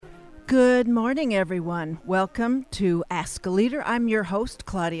Good morning, everyone. Welcome to Ask a Leader. I'm your host,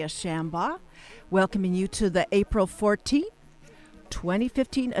 Claudia Shambaugh, welcoming you to the April 14th,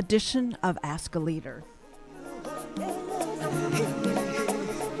 2015 edition of Ask a Leader.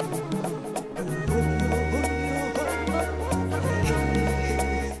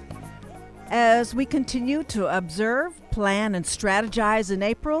 As we continue to observe, plan, and strategize in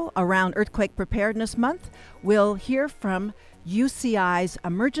April around Earthquake Preparedness Month, we'll hear from UCI's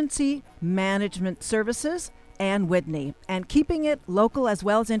Emergency Management Services, Ann Whitney. And keeping it local as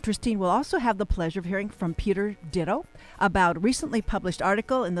well as interesting, we'll also have the pleasure of hearing from Peter Ditto about a recently published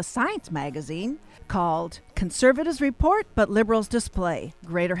article in the Science magazine called Conservatives Report but Liberals Display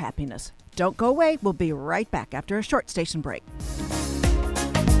Greater Happiness. Don't go away. We'll be right back after a short station break.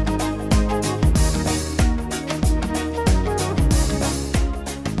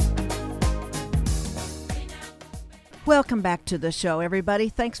 Welcome back to the show, everybody.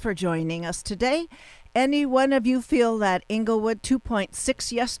 Thanks for joining us today. Any one of you feel that Inglewood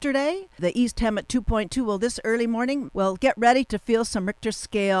 2.6 yesterday, the East Hemet 2.2, well, this early morning, well, get ready to feel some Richter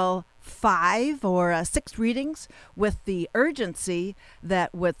scale 5 or 6 readings with the urgency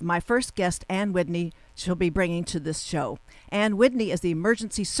that with my first guest, Ann Whitney, she'll be bringing to this show. Ann Whitney is the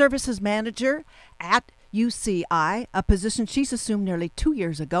Emergency Services Manager at UCI, a position she's assumed nearly 2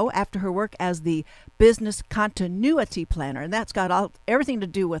 years ago after her work as the Business Continuity Planner, and that's got everything to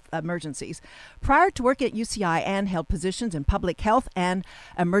do with emergencies. Prior to work at UCI, Ann held positions in public health and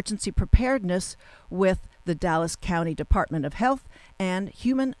emergency preparedness with the Dallas County Department of Health and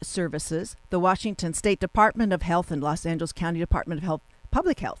Human Services, the Washington State Department of Health, and Los Angeles County Department of Health,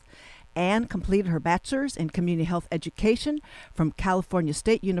 Public Health. Ann completed her bachelor's in community health education from California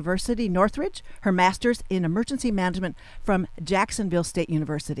State University, Northridge, her master's in emergency management from Jacksonville State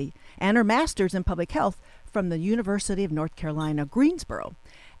University, and her master's in public health from the University of North Carolina, Greensboro.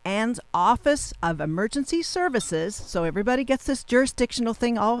 Ann's Office of Emergency Services, so everybody gets this jurisdictional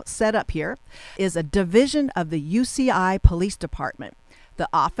thing all set up here, is a division of the UCI Police Department. The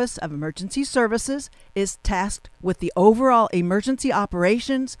Office of Emergency Services is tasked with the overall emergency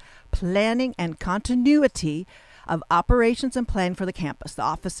operations, planning, and continuity of operations and planning for the campus. The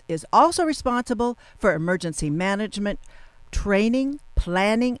office is also responsible for emergency management, training,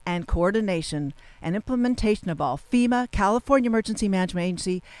 planning, and coordination, and implementation of all FEMA, California Emergency Management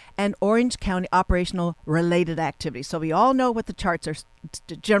Agency, and Orange County operational related activities. So we all know what the charts are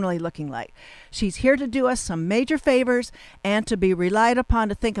generally looking like. She's here to do us some major favors and to be relied upon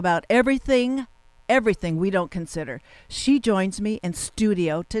to think about everything we don't consider. She joins me in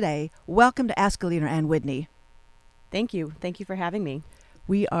studio today. Welcome to Ask a Leader, Ann Whitney. Thank you. Thank you for having me.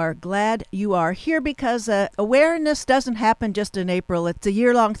 We are glad you are here because awareness doesn't happen just in April. It's a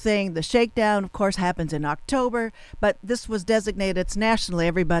year-long thing. The shakedown, of course, happens in October, but this was designated, it's nationally.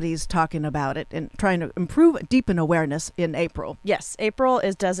 Everybody's talking about it and trying to deepen awareness in April. Yes, April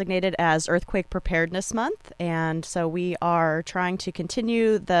is designated as Earthquake Preparedness Month, and so we are trying to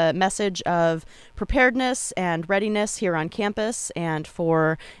continue the message of preparedness and readiness here on campus and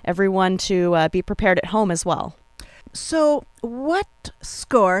for everyone to be prepared at home as well. So what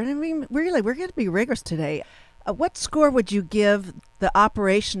score, I mean, really, we're going to be rigorous today. What score would you give the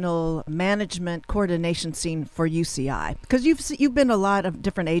operational management coordination scene for UCI? Because you've been a lot of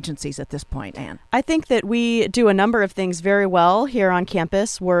different agencies at this point, Ann. I think that we do a number of things very well here on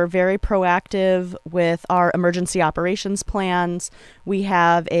campus. We're very proactive with our emergency operations plans. We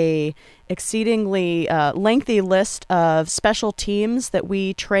have a exceedingly lengthy list of special teams that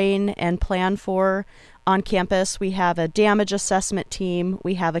we train and plan for on campus. We have a damage assessment team.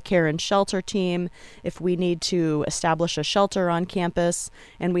 We have a care and shelter team if we need to establish a shelter on campus.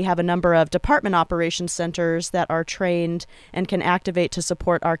 And we have a number of department operations centers that are trained and can activate to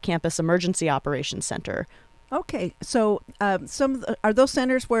support our campus emergency operations center. Okay, so are those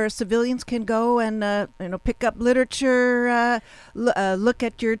centers where civilians can go and pick up literature, look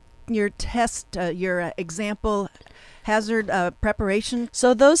at your test, your example hazard preparation?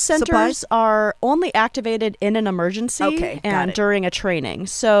 So those centers supplies? Are only activated in an emergency and during a training.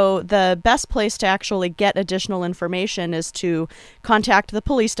 So the best place to actually get additional information is to contact the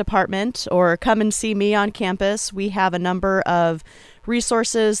police department or come and see me on campus. We have a number of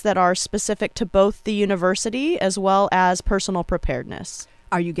resources that are specific to both the university as well as personal preparedness.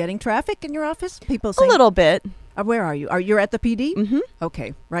 Are you getting traffic in your office? People saying, a little bit. Where are you? You're at the PD? Mm-hmm.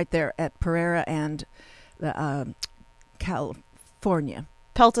 Okay, right there at Pereira and the California.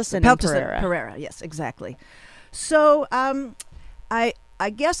 Peltison and Pereira. Pereira, yes, exactly. So I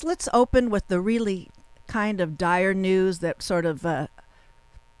guess let's open with the really kind of dire news that sort of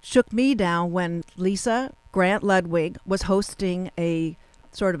shook me down when Lisa Grant Ludwig was hosting a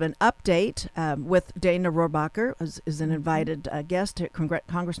sort of an update with Dana Rohrabacher, is an invited guest,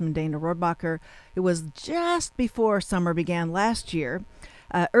 Congressman Dana Rohrabacher. It was just before summer began last year.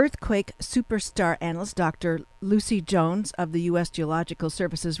 Earthquake superstar analyst Dr. Lucy Jones of the U.S. Geological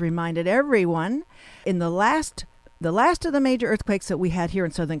Services reminded everyone in the last of the major earthquakes that we had here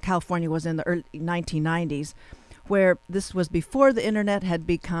in Southern California was in the early 1990s, where this was before the internet had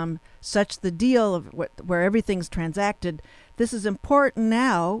become such the deal of where everything's transacted. This is important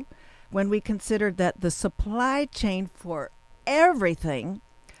now when we consider that the supply chain for everything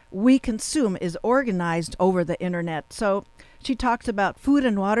we consume is organized over the internet. So she talks about food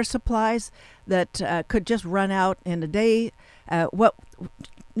and water supplies that could just run out in a day.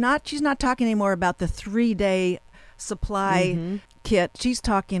 She's not talking anymore about the 3-day supply kit. She's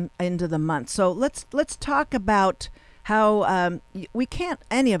talking into the month. So let's talk about how we can't,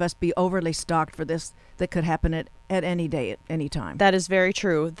 any of us, be overly stocked for this. That could happen at any day, at any time. That is very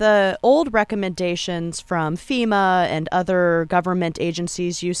true. The old recommendations from FEMA and other government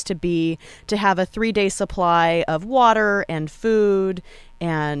agencies used to be to have a 3-day supply of water and food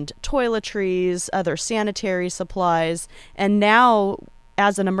and toiletries, other sanitary supplies. And now,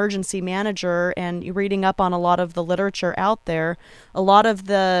 as an emergency manager and reading up on a lot of the literature out there, a lot of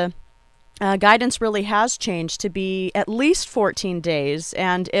the guidance really has changed to be at least 14 days,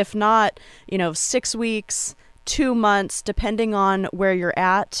 and if not, 6 weeks, 2 months, depending on where you're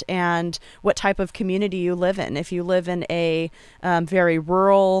at and what type of community you live in. If you live in a very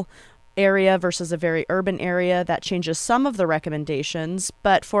rural area versus a very urban area, that changes some of the recommendations.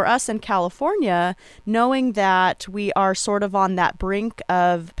 But for us in California, knowing that we are sort of on that brink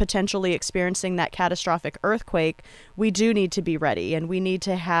of potentially experiencing that catastrophic earthquake, we do need to be ready, and we need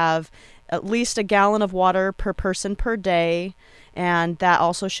to have at least a gallon of water per person per day, and that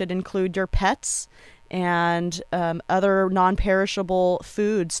also should include your pets and other non-perishable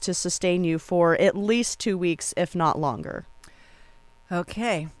foods to sustain you for at least 2 weeks, if not longer.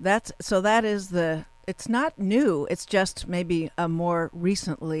 Okay, that is it's not new, it's just maybe a more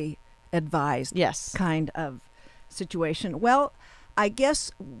recently advised kind of situation. Well, I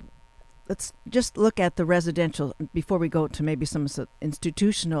guess let's just look at the residential before we go to maybe some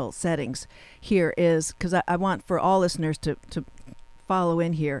institutional settings here, is because I want for all listeners to follow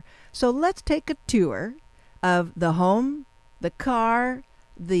in here. So let's take a tour of the home, the car,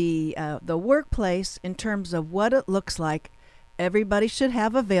 the workplace in terms of what it looks like everybody should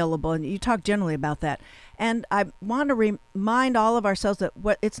have available, and you talk generally about that. And I want to remind all of ourselves that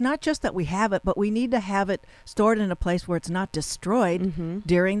it's not just that we have it, but we need to have it stored in a place where it's not destroyed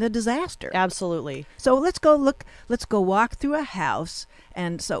during the disaster. Absolutely. So let's go walk through a house,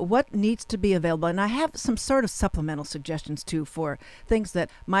 and so what needs to be available. And I have some sort of supplemental suggestions too for things that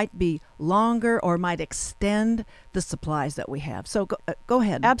might be longer or might extend the supplies that we have. So go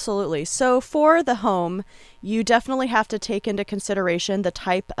ahead. Absolutely. So for the home, you definitely have to take into consideration the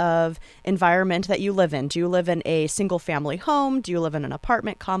type of environment that you live in. Do you live in a single family home? Do you live in an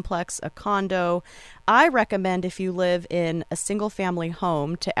apartment complex, a condo? I recommend, if you live in a single family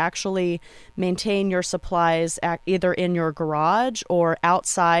home, to actually maintain your supplies either in your garage or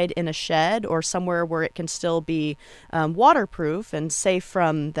outside in a shed or somewhere where it can still be waterproof and safe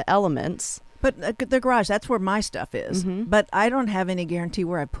from the elements. But the garage, that's where my stuff is. But I don't have any guarantee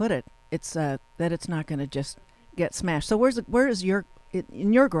where I put it. It's that it's not going to just get smashed. So where is your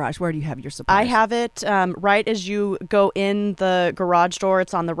in your garage? Where do you have your supplies? I have it right as you go in the garage door.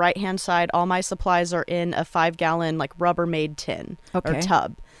 It's on the right hand side. All my supplies are in a 5-gallon Rubbermaid tin or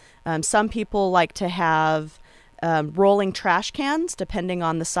tub. Some people like to have rolling trash cans, depending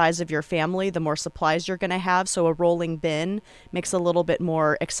on the size of your family, the more supplies you're going to have. So a rolling bin makes it a little bit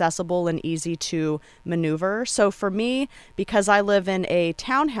more accessible and easy to maneuver. So for me, because I live in a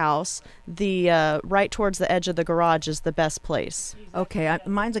townhouse, the right towards the edge of the garage is the best place. Okay,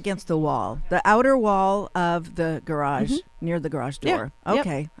 mine's against the wall, the outer wall of the garage, near the garage door. Yeah.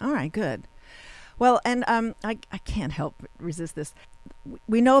 Okay, all right, good. Well, and I can't help but resist this.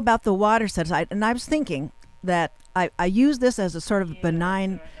 We know about the water set aside, and I was thinking that I use this as a sort of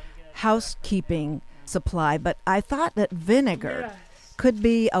benign housekeeping supply, but I thought that vinegar could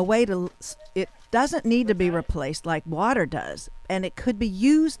be a way to, it doesn't need to be replaced like water does, and it could be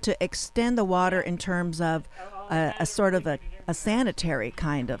used to extend the water in terms of a sort of a sanitary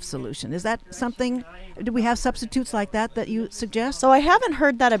kind of solution. Is that something, do we have substitutes like that you suggest? So I haven't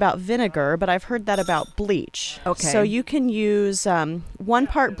heard that about vinegar, but I've heard that about bleach. Okay. So you can use 1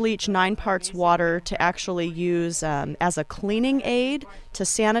 part bleach, 9 parts water to actually use as a cleaning aid to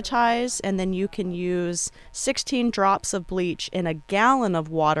sanitize, and then you can use 16 drops of bleach in a gallon of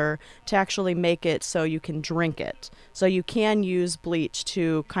water to actually make it so you can drink it. So you can use use bleach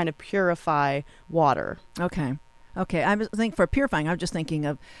to kind of purify water. Okay. I was thinking for purifying, I was just thinking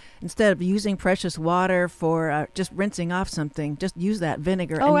of instead of using precious water for just rinsing off something, just use that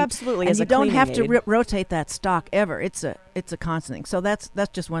vinegar. Oh, absolutely. And as you a don't have cleaning to aid. rotate that stock ever. It's a constant thing. So that's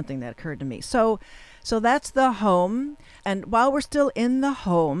just one thing that occurred to me. So that's the home. And while we're still in the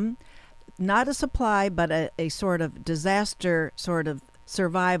home, not a supply, but a sort of disaster sort of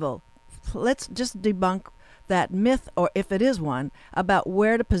survival. Let's just debunk that myth, or if it is one, about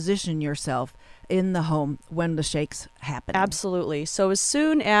where to position yourself in the home when the shakes happen. Absolutely. So as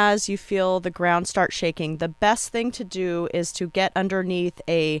soon as you feel the ground start shaking, the best thing to do is to get underneath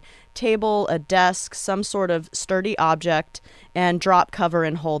a table, a desk, some sort of sturdy object, and drop, cover,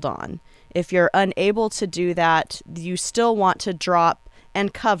 and hold on. If you're unable to do that, you still want to drop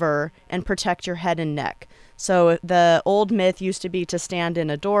and cover and protect your head and neck. So the old myth used to be to stand in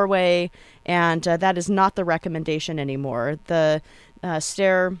a doorway, and that is not the recommendation anymore. The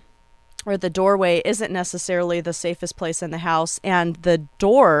stair or the doorway isn't necessarily the safest place in the house, and the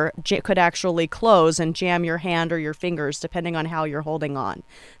door could actually close and jam your hand or your fingers depending on how you're holding on.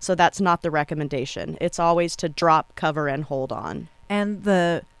 So that's not the recommendation. It's always to drop, cover, and hold on. And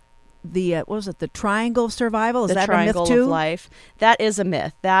the what was it? The triangle of survival? Is The that triangle a myth too? of life. That is a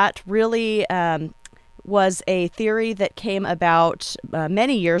myth. That really was a theory that came about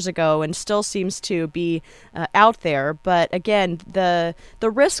many years ago and still seems to be out there. But again, the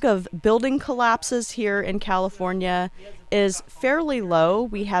risk of building collapses here in California is fairly low.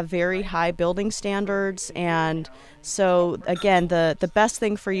 We have very high building standards, and so again, the best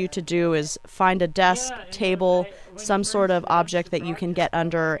thing for you to do is find a desk, table, some sort of object that you can get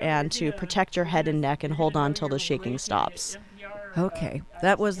under, and to protect your head and neck and hold on till the shaking stops. Okay,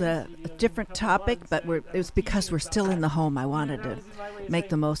 that was a different topic, but it was because we're still in the home. I wanted to make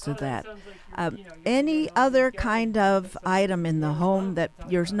the most of that. Any other kind of item in the home that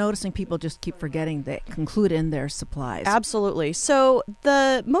you're noticing people just keep forgetting that include in their supplies? Absolutely. So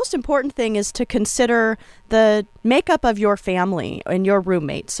the most important thing is to consider the makeup of your family and your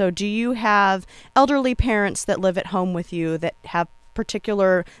roommate. So do you have elderly parents that live at home with you that have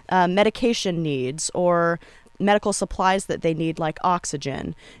particular medication needs or medical supplies that they need, like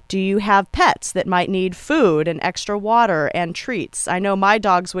oxygen? Do you have pets that might need food and extra water and treats? I know my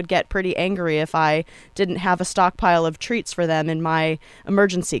dogs would get pretty angry if I didn't have a stockpile of treats for them in my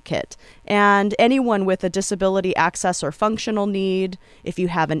emergency kit. And anyone with a disability access or functional need, if you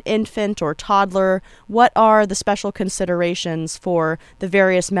have an infant or toddler, what are the special considerations for the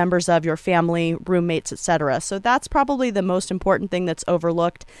various members of your family, roommates, etc.? So that's probably the most important thing that's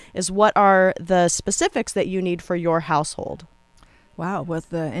overlooked, is what are the specifics that you need for your household. Wow, with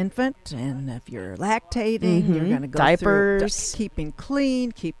the infant, and if you're lactating, you're going to go diapers, through keeping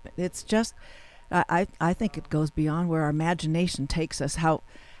clean. It's just, I think it goes beyond where our imagination takes us. How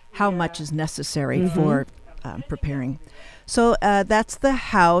much is necessary for preparing. So that's the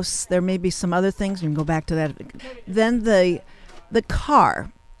house. There may be some other things. We can go back to that. Then the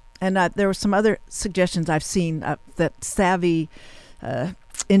car, and there were some other suggestions I've seen that savvy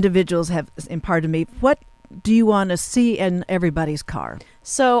individuals have imparted to me. What do you want to see in everybody's car?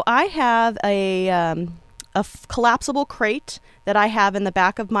 So I have a collapsible crate that I have in the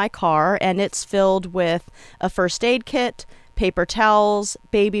back of my car, and it's filled with a first aid kit, paper towels,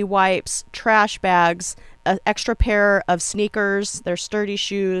 baby wipes, trash bags, an extra pair of sneakers, their sturdy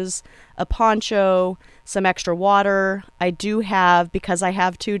shoes, a poncho, some extra water. I do have, because I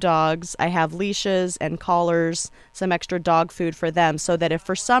have 2 dogs, I have leashes and collars, some extra dog food for them, so that if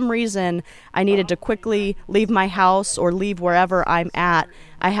for some reason I needed to quickly leave my house or leave wherever I'm at,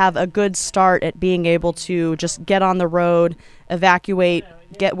 I have a good start at being able to just get on the road, evacuate,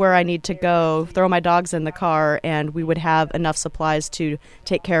 get where I need to go, throw my dogs in the car, and we would have enough supplies to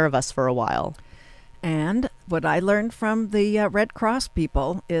take care of us for a while. And what I learned from the Red Cross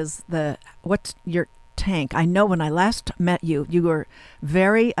people is what's your tank. I know when I last met you, you were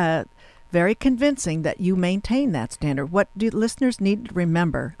very convincing that you maintain that standard. What do listeners need to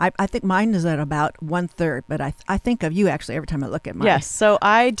remember? I think mine is at about 1/3, but I think of you actually every time I look at mine. Yes, so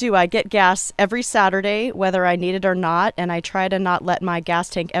I do. I get gas every Saturday, whether I need it or not, and I try to not let my gas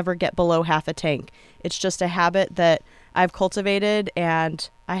tank ever get below half a tank. It's just a habit that I've cultivated, and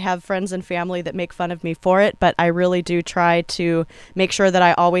I have friends and family that make fun of me for it, but I really do try to make sure that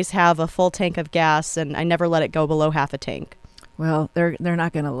I always have a full tank of gas, and I never let it go below half a tank. Well, they're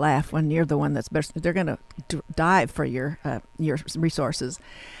not going to laugh when you're the one that's best. They're going to dive for your resources.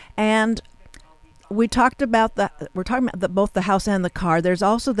 And we're talking about both the house and the car. There's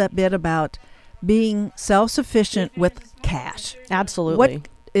also that bit about being self-sufficient with cash. Absolutely. What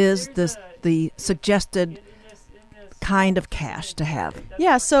is the suggested kind of cash to have?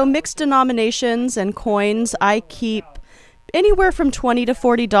 Yeah, so mixed denominations and coins, I keep anywhere from $20 to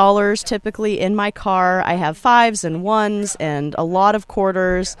 $40 typically in my car. I have fives and ones and a lot of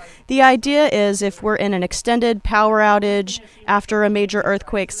quarters. The idea is if we're in an extended power outage after a major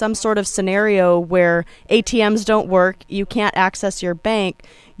earthquake, some sort of scenario where ATMs don't work, you can't access your bank,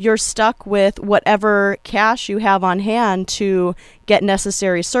 you're stuck with whatever cash you have on hand to get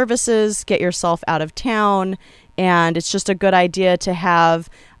necessary services, get yourself out of town, and it's just a good idea to have,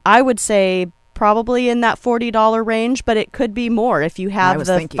 I would say, probably in that $40 range, but it could be more if you have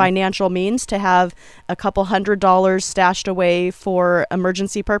the financial means to have a couple $100 stashed away for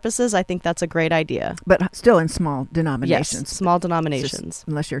emergency purposes. I think that's a great idea. But still in small denominations. Yes, small denominations.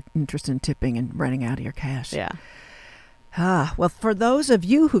 Unless you're interested in tipping and running out of your cash. Yeah. Well, for those of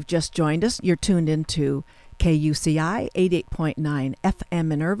you who've just joined us, you're tuned into KUCI 88.9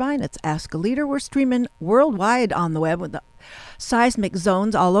 FM in Irvine. It's Ask a Leader. We're streaming worldwide on the web with the seismic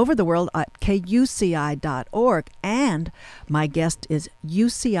zones all over the world at kuci.org. And my guest is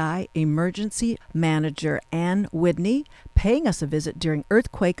UCI Emergency Manager Ann Widney, paying us a visit during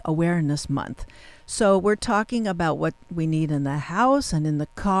Earthquake Awareness Month. So we're talking about what we need in the house and in the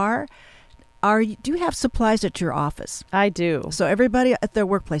car. Do you have supplies at your office? I do. So everybody at their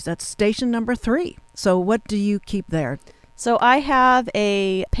workplace, that's station number 3. So what do you keep there? So I have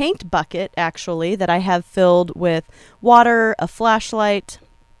a paint bucket, actually, that I have filled with water, a flashlight,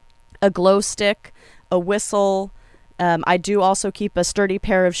 a glow stick, a whistle. I do also keep a sturdy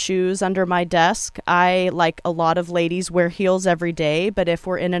pair of shoes under my desk. I, like a lot of ladies, wear heels every day, but if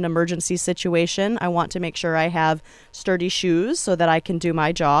we're in an emergency situation, I want to make sure I have sturdy shoes so that I can do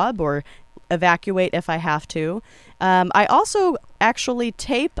my job or evacuate if I have to. I also actually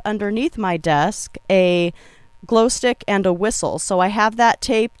tape underneath my desk a glow stick and a whistle. So I have that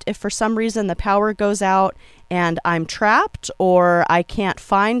taped if for some reason the power goes out and I'm trapped or I can't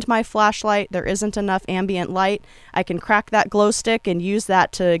find my flashlight, there isn't enough ambient light, I can crack that glow stick and use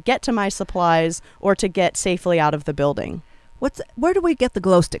that to get to my supplies or to get safely out of the building. Where do we get the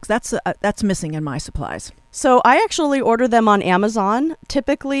glow sticks? That's missing in my supplies. So I actually order them on Amazon.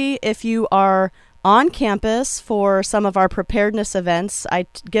 Typically, if you are on campus for some of our preparedness events, I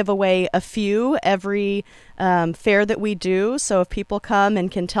give away a few every fair that we do. So if people come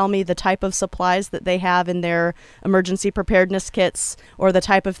and can tell me the type of supplies that they have in their emergency preparedness kits or the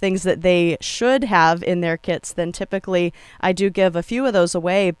type of things that they should have in their kits, then typically I do give a few of those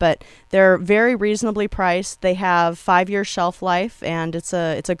away, but they're very reasonably priced. They have 5-year shelf life, and it's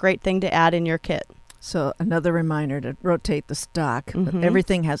a great thing to add in your kit. So another reminder to rotate the stock. Mm-hmm.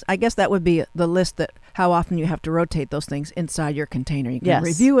 Everything has, I guess that would be the list that how often you have to rotate those things inside your container. You can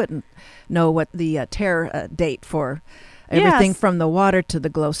review it and know what the tear date for everything from the water to the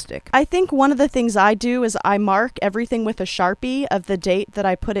glow stick. I think one of the things I do is I mark everything with a Sharpie of the date that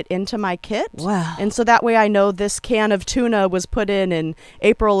I put it into my kit. Wow. And so that way I know this can of tuna was put in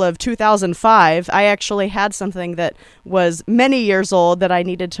April of 2005. I actually had something that was many years old that I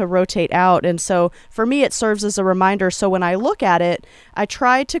needed to rotate out. And so for me, it serves as a reminder. So when I look at it, I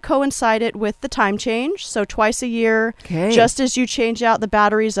try to coincide it with the time change. So twice a year, just as you change out the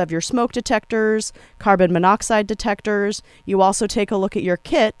batteries of your smoke detectors, carbon monoxide detectors, you also take a look at your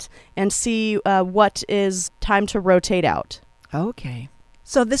kit and see what is time to rotate out. Okay.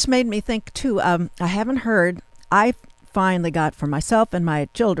 So this made me think, too, I haven't heard, I finally got for myself and my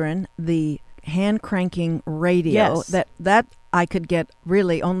children the hand cranking radio that I could get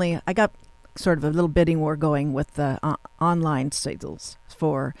really only, I got sort of a little bidding war going with the online signals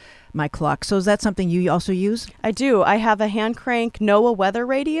for my clock. So is that something you also use? I do. I have a hand crank NOAA weather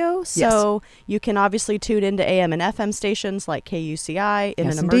radio. So you can obviously tune into AM and FM stations like KUCI in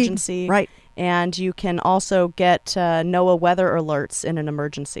an emergency. Right. And you can also get NOAA weather alerts in an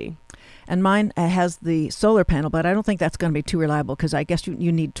emergency. And mine has the solar panel, but I don't think that's going to be too reliable because I guess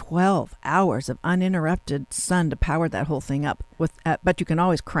you need 12 hours of uninterrupted sun to power that whole thing up. But you can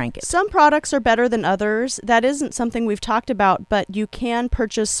always crank it. Some products are better than others. That isn't something we've talked about, but you can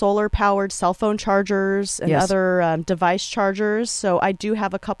purchase solar-powered cell phone chargers and other device chargers. So I do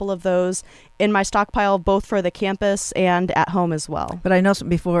have a couple of those in my stockpile, both for the campus and at home as well. But I know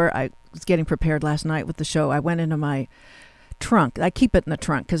before I was getting prepared last night with the show, I went into my trunk. I keep it in the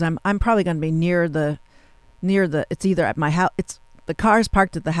trunk because I'm probably going to be near the it's either at my house, the car's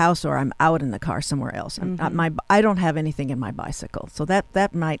parked at the house or I'm out in the car somewhere else. I don't have anything in my bicycle, so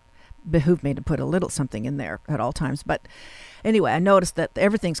that might behoove me to put a little something in there at all times. But anyway, I noticed that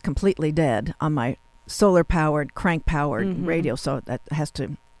everything's completely dead on my solar powered, crank powered radio, so that has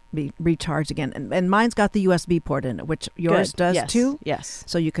to be recharged again. And mine's got the USB port in it, which yours Good. does Yes. too. Yes.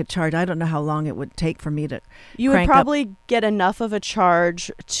 So you could charge. I don't know how long it would take for me to. You would crank up. probably get enough of a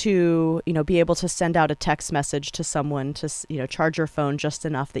charge to, be able to send out a text message to someone to, charge your phone just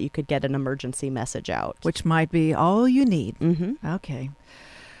enough that you could get an emergency message out. Which might be all you need. Mm-hmm. Okay.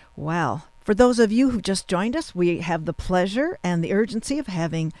 Well, for those of you who just joined us, we have the pleasure and the urgency of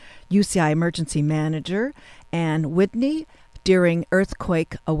having UCI Emergency Manager Ann Whitney during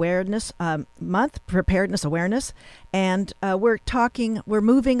Earthquake Awareness Month, Preparedness Awareness. And we're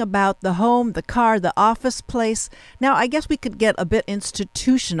moving about the home, the car, the office place. Now, I guess we could get a bit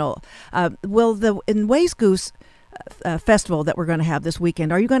institutional. In Ways Goose Festival that we're going to have this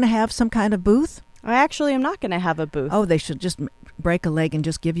weekend, are you going to have some kind of booth? I actually am not going to have a booth. Oh, they should just break a leg and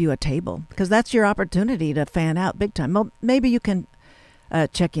just give you a table, because that's your opportunity to fan out big time. Well, maybe you can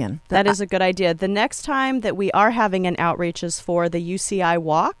check in. That is a good idea. The next time that we are having an outreach is for the UCI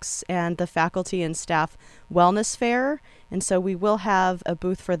Walks and the Faculty and Staff Wellness Fair, and so we will have a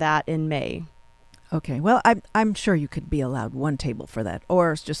booth for that in May. Okay. Well, I'm sure you could be allowed one table for that,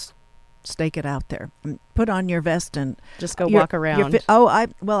 or just stake it out there. Put on your vest and just go walk around. I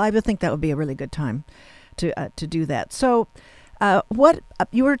would think that would be a really good time to do that. So, what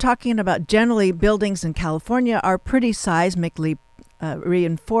you were talking about, generally buildings in California are pretty seismically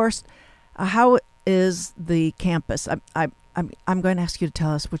reinforced. How is the campus? I'm going to ask you to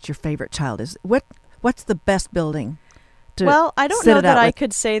tell us what your favorite child is. What's the best building? Well, I don't know that I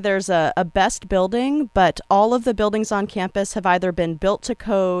could say there's a best building, but all of the buildings on campus have either been built to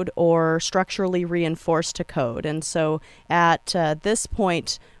code or structurally reinforced to code. And so at this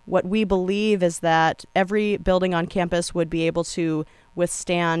point, what we believe is that every building on campus would be able to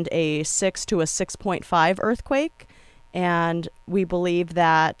withstand a 6 to a 6.5 earthquake. And we believe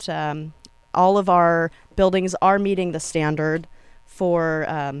that all of our buildings are meeting the standard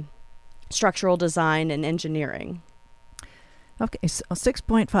for structural design and engineering. Okay, so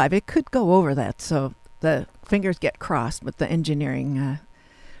 6.5. It could go over that, so the fingers get crossed with the engineering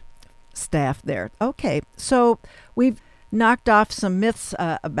staff there. Okay, so we've knocked off some myths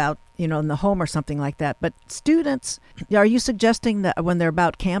about, in the home or something like that. But students, are you suggesting that when they're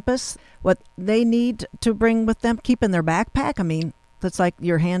about campus, what they need to bring with them, keep in their backpack? I mean, that's like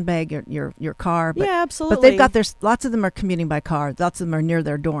your handbag, your car. But, yeah, absolutely. But they've got lots of them are commuting by car. Lots of them are near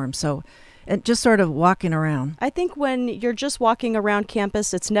their dorm. So, and just sort of walking around. I think when you're just walking around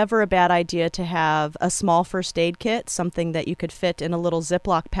campus, it's never a bad idea to have a small first aid kit, something that you could fit in a little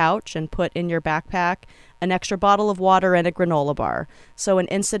Ziploc pouch and put in your backpack, an extra bottle of water, and a granola bar. So an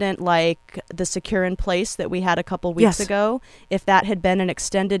incident like the Secure in Place that we had a couple weeks ago, if that had been an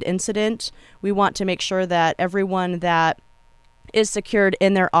extended incident, we want to make sure that everyone that is secured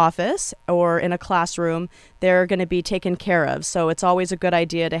in their office or in a classroom, they're going to be taken care of. So it's always a good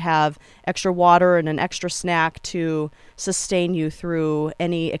idea to have extra water and an extra snack to sustain you through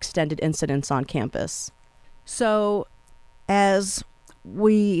any extended incidents on campus. So as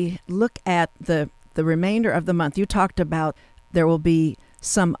we look at the remainder of the month, you talked about there will be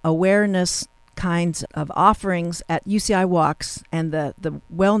some awareness kinds of offerings at UCI Walks and the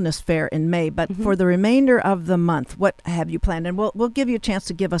Wellness Fair in May. But for the remainder of the month, what have you planned? And we'll give you a chance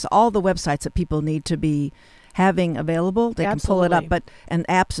to give us all the websites that people need to be having available. They can pull it up, and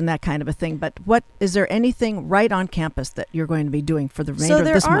apps and that kind of a thing. But is there anything right on campus that you're going to be doing for the remainder of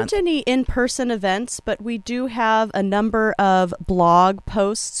this month? So there aren't any in-person events, but we do have a number of blog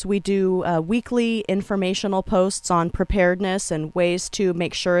posts. We do weekly informational posts on preparedness and ways to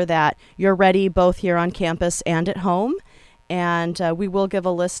make sure that you're ready both here on campus and at home. And we will give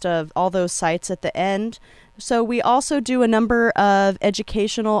a list of all those sites at the end. So we also do a number of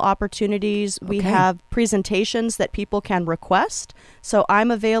educational opportunities. We have presentations that people can request. So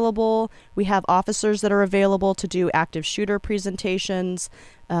I'm available. We have officers that are available to do active shooter presentations.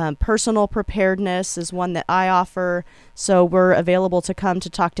 Personal preparedness is one that I offer. So we're available to come to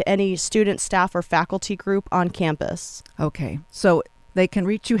talk to any student, staff, or faculty group on campus. Okay. So they can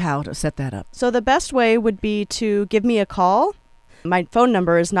reach you how to set that up? So the best way would be to give me a call. My phone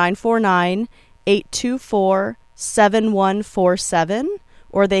number is 949-824-7147,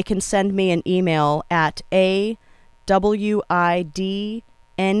 or they can send me an email at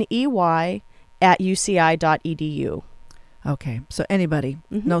awidney@uci.edu. Okay, so anybody,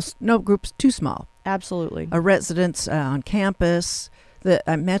 no groups too small. Absolutely. A residence on campus,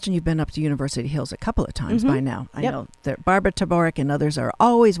 I imagine you've been up to University Hills a couple of times by now. I Yep. know that Barbara Tabarek and others are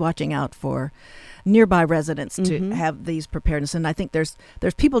always watching out for nearby residents to have these preparedness. And I think there's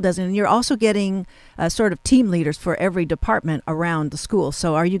people designated. And you're also getting sort of team leaders for every department around the school.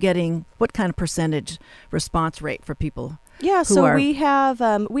 So are you getting what kind of percentage response rate for people? Yeah, so we have,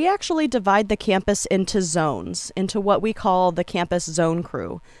 we actually divide the campus into zones, into what we call the campus zone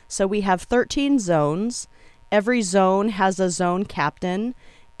crew. So we have 13 zones. Every zone has a zone captain.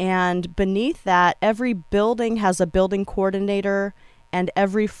 And beneath that, every building has a building coordinator, and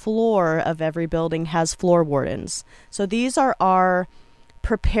every floor of every building has floor wardens. So these are our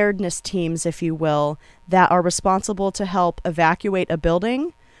preparedness teams, if you will, that are responsible to help evacuate a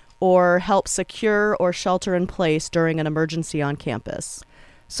building or help secure or shelter in place during an emergency on campus.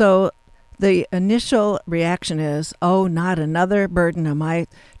 So the initial reaction is, oh, not another burden on my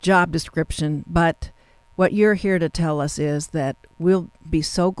job description. But what you're here to tell us is that we'll be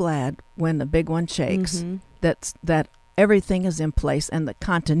so glad when the big one shakes, that everything is in place, and the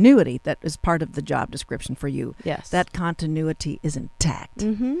continuity that is part of the job description for you, Yes. that continuity is intact.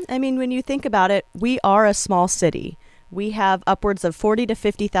 I mean, when you think about it, we are a small city. We have upwards of 40 to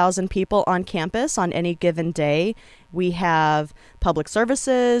 50,000 people on campus on any given day. We have public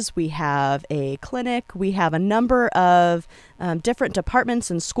services, we have a clinic, we have a number of different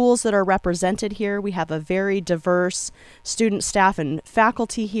departments and schools that are represented here. We have a very diverse student, staff, and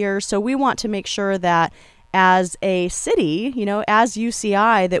faculty here. So we want to make sure that as a city, as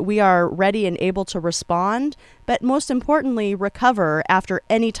UCI, that we are ready and able to respond, but most importantly, recover after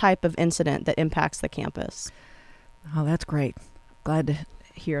any type of incident that impacts the campus. Oh, that's great. Glad to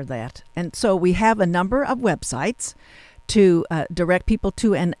hear that. And so we have a number of websites to direct people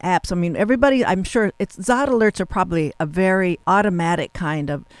to, and apps. I mean, everybody, I'm sure Zod alerts are probably a very automatic kind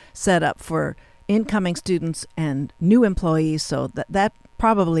of setup for incoming students and new employees, so that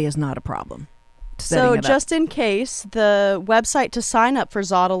probably is not a problem. So just in case, the website to sign up for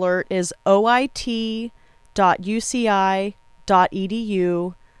Zod Alert is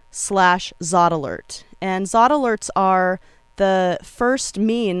oit.uci.edu/Zod Alert. And Zod Alerts are the first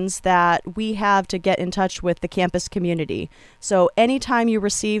means that we have to get in touch with the campus community. So anytime you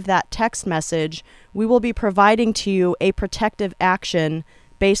receive that text message, we will be providing to you a protective action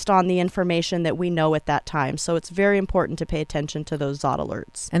based on the information that we know at that time. So it's very important to pay attention to those Zod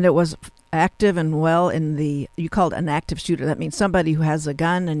Alerts. And it was active and well in you called an active shooter. That means somebody who has a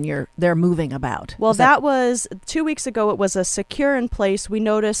gun and they're moving about. Well, that was 2 weeks ago. It was a secure in place. We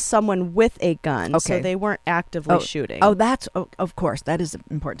noticed someone with a gun, so they weren't actively shooting. Of course, that is an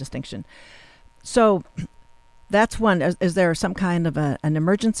important distinction. So that's one. Is there some kind of an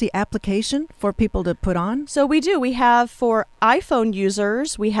emergency application for people to put on? So we do. We have, for iPhone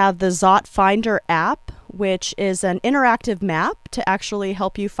users, we have the Zot Finder app, which is an interactive map to actually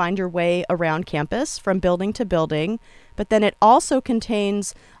help you find your way around campus from building to building. But then it also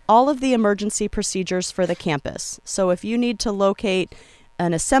contains all of the emergency procedures for the campus. So if you need to locate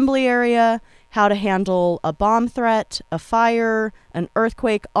an assembly area, how to handle a bomb threat, a fire, an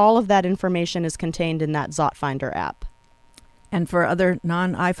earthquake, all of that information is contained in that Zot Finder app. And for other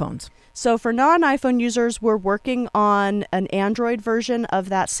non-iPhones? So for non-iPhone users, we're working on an Android version of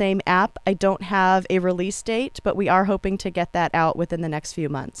that same app. I don't have a release date, but we are hoping to get that out within the next few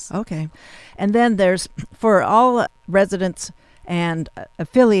months. Okay. And then for all residents and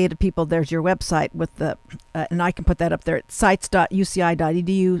affiliated people, there's your website with and I can put that up there at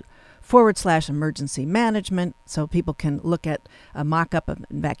sites.uci.edu/emergency management, so people can look at a mock-up of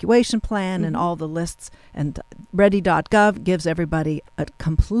evacuation plan and all the lists. And ready.gov gives everybody a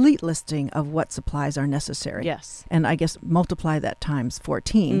complete listing of what supplies are necessary. Yes. And I guess multiply that times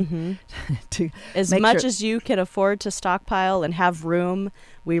 14 to as much as you can afford to stockpile and have room,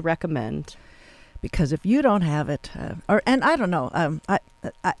 we recommend. Because if you don't have it, and I don't know,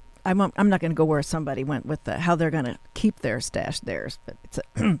 I'm not going to go where somebody went with how they're going to keep their stash theirs. But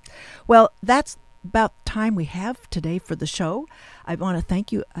well, that's about time we have today for the show. I want to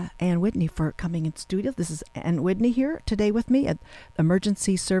thank you, Ann Whitney, for coming in studio. This is Ann Whitney here today with me,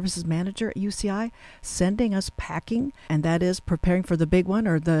 Emergency Services Manager at UCI, sending us packing, and that is preparing for the big one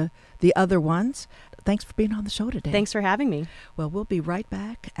or the other ones. Thanks for being on the show today. Thanks for having me. Well, we'll be right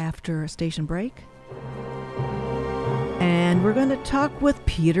back after a station break. And we're going to talk with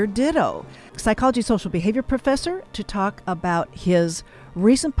Peter Ditto, psychology social behavior professor, to talk about his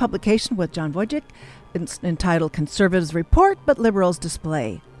recent publication with John Wojcik entitled Conservatives Report, but Liberals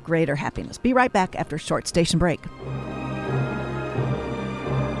Display Greater Happiness. Be right back after a short station break.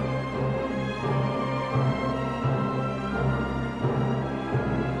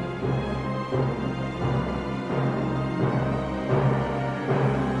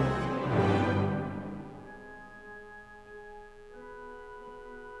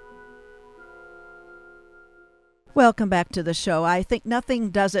 Welcome back to the show. I think nothing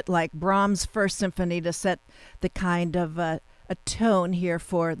does it like Brahms' First Symphony to set the kind of a tone here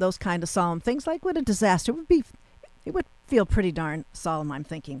for those kind of solemn things, like what a disaster would be. It would feel pretty darn solemn, I'm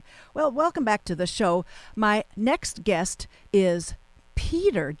thinking. Well, welcome back to the show. My next guest is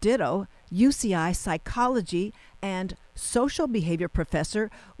Peter Ditto, UCI psychology and social behavior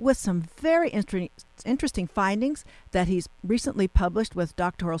professor, with some very interesting findings that he's recently published with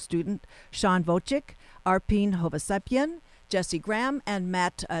doctoral student Sean Wojcik, Arpine Hovsepian, Jesse Graham, and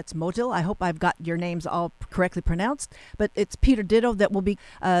Matt Motil. I hope I've got your names all correctly pronounced, but it's Peter Ditto that will be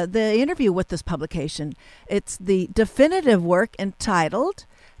the interview with this publication. It's the definitive work entitled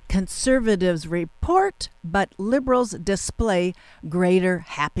Conservatives Report, but Liberals Display Greater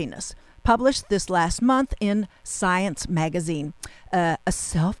Happiness, published this last month in Science magazine. A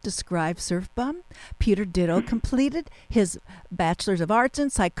self-described surf bum, Peter Ditto completed his Bachelor's of Arts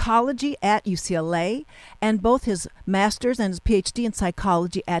in Psychology at UCLA and both his Master's and his PhD in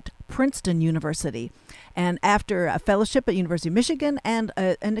Psychology at Princeton University. And after a fellowship at University of Michigan and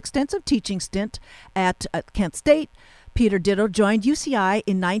an extensive teaching stint at Kent State, Peter Ditto joined UCI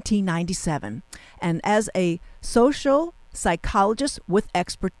in 1997. And as a social psychologist with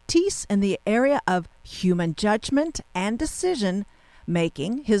expertise in the area of human judgment and decision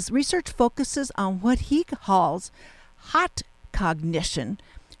making, his research focuses on what he calls hot cognition,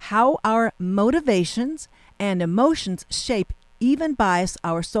 how our motivations and emotions shape, even bias,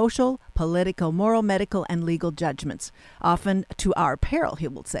 our social, political, moral, medical, and legal judgments, often to our peril, he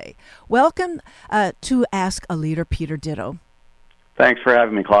will say. Welcome to Ask a Leader, Peter Ditto. Thanks for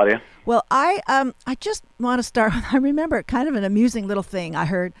having me, Claudia. Well, I just want to start with, I remember kind of an amusing little thing I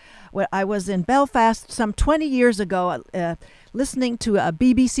heard when I was in Belfast some 20 years ago, listening to a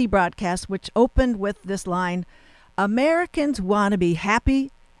BBC broadcast which opened with this line, "Americans want to be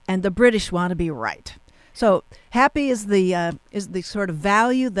happy and the British want to be right." So happy is the sort of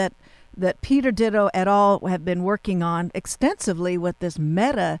value that Peter Ditto et al. Have been working on extensively with this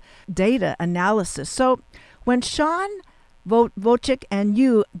meta data analysis. So when Sean Wojcik and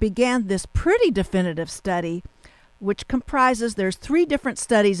you began this pretty definitive study, which comprises, there's 3 different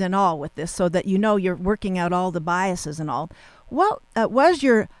studies in all with this, so that you know you're working out all the biases and all. What was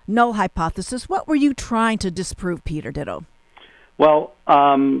your null hypothesis? What were you trying to disprove, Peter Ditto? Well,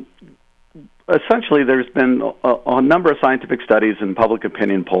 essentially there's been a number of scientific studies and public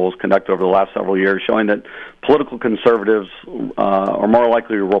opinion polls conducted over the last several years showing that political conservatives are more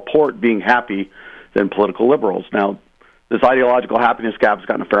likely to report being happy than political liberals. Now, this ideological happiness gap has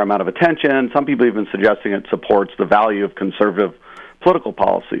gotten a fair amount of attention. Some people even suggesting it supports the value of conservative political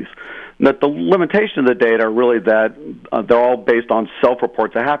policies. That the limitation of the data are really that they're all based on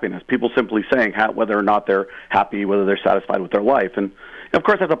self-reports of happiness, people simply saying whether or not they're happy, whether they're satisfied with their life. And of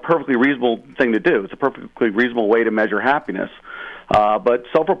course, that's a perfectly reasonable thing to do. It's a perfectly reasonable way to measure happiness. But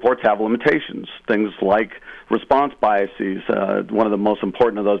self-reports have limitations, things like response biases, one of the most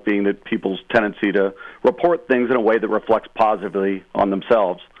important of those being that people's tendency to report things in a way that reflects positively on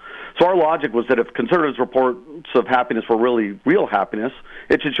themselves. So our logic was that if conservatives' reports of happiness were really real happiness,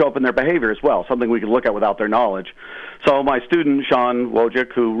 it should show up in their behavior as well, something we could look at without their knowledge. So my student, Sean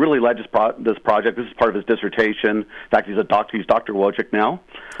Wojcik, who really led this project, this is part of his dissertation. In fact, he's Dr. Wojcik now.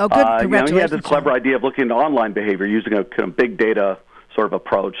 Oh, good. Congratulations. He had this clever idea of looking into online behavior using a kind of big data sort of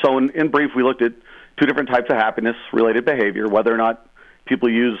approach. So in brief, we looked at 2 different types of happiness-related behavior, whether or not people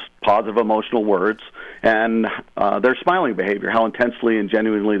use positive emotional words, and their smiling behavior, how intensely and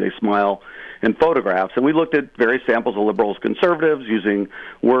genuinely they smile in photographs. And we looked at various samples of liberals, conservatives, using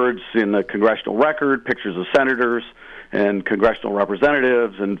words in the congressional record, pictures of senators and congressional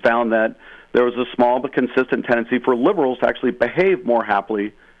representatives, and found that there was a small but consistent tendency for liberals to actually behave more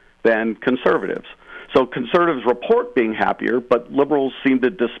happily than conservatives. So conservatives report being happier, but liberals seem to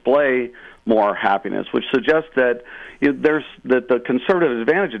display more happiness, which suggests that that the conservative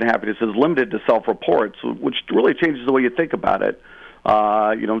advantage in happiness is limited to self-reports, which really changes the way you think about it.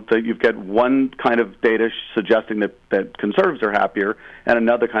 That you've got one kind of data suggesting that conservatives are happier, and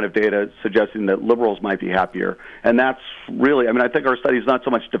another kind of data suggesting that liberals might be happier. And that's really, I think our study is not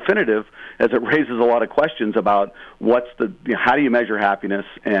so much definitive as it raises a lot of questions about how do you measure happiness,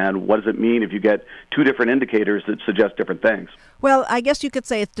 and what does it mean if you get 2 different indicators that suggest different things. Well, I guess you could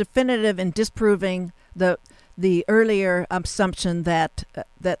say it's definitive in disproving the earlier assumption that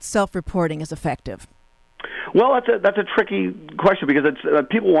self-reporting is effective. Well, that's a tricky question because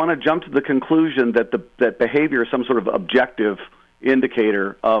people want to jump to the conclusion that behavior is some sort of objective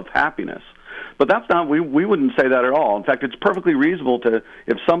indicator of happiness. But that's not, we wouldn't say that at all. In fact, it's perfectly reasonable if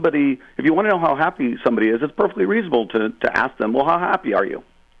you want to know how happy somebody is, it's perfectly reasonable to ask them, well, how happy are you?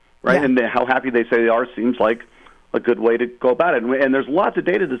 Right? Yeah. And how happy they say they are seems like a good way to go about it. And there's lots of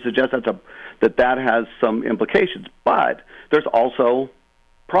data that suggests that has some implications. But there's also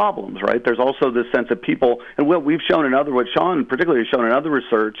problems, right? There's also this sense that people, and what Sean particularly has shown in other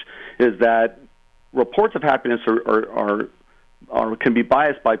research, is that reports of happiness can be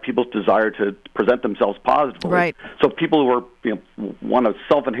biased by people's desire to present themselves positively. Right. So people who want to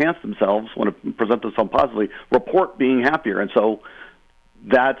self-enhance themselves, want to present themselves positively, report being happier, and so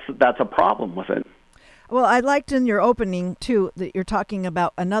that's a problem with it. Well, I liked in your opening, too, that you're talking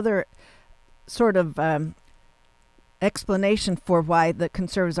about another sort of explanation for why the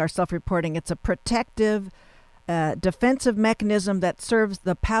conservatives are self-reporting. It's a protective, defensive mechanism that serves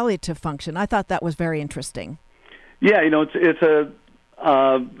the palliative function. I thought that was very interesting. Yeah, that's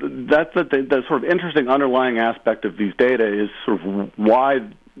the sort of interesting underlying aspect of these data is sort of why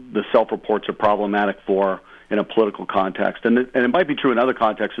the self-reports are problematic in a political context. And it might be true in other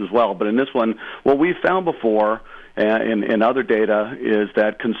contexts as well, but in this one, what we've found before in other data is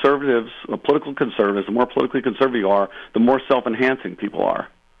that political conservatives, the more politically conservative you are, the more self-enhancing people are.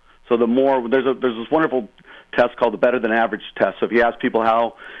 So the more, there's this wonderful test called the better than average test. So if you ask people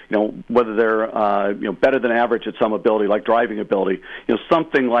how, whether they're, better than average at some ability, like driving ability,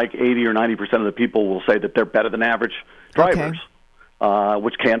 something like 80 or 90% of the people will say that they're better than average drivers,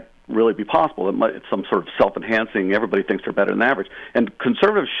 which can't really be possible. It's some sort of self-enhancing. Everybody thinks they're better than average. And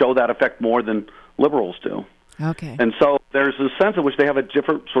conservatives show that effect more than liberals do. Okay. And so there's a sense in which they have a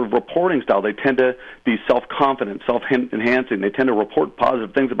different sort of reporting style. They tend to be self-confident, self-enhancing. They tend to report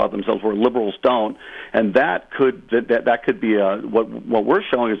positive things about themselves where liberals don't. And that could be what we're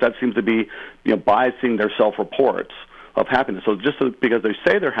showing is that seems to be biasing their self-reports of happiness. So just because they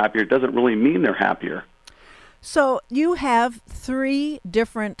say they're happier doesn't really mean they're happier. So you have 3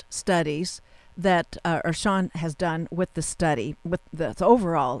 different studies that Sean has done with the study, with the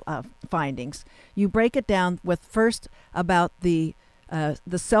overall findings. You break it down with first about the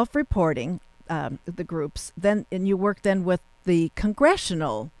self-reporting, the groups, and you work then with the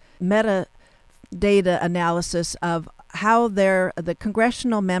congressional metadata analysis of how the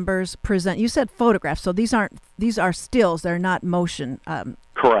congressional members present. You said photographs, so these are stills. They're not motion.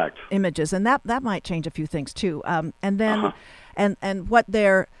 Correct. Images, and that might change a few things too. And then, and what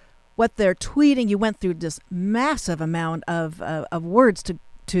they're tweeting. You went through this massive amount of words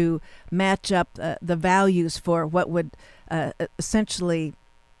to match up the values for what would essentially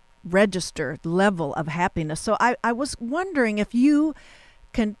register the level of happiness. So I was wondering if you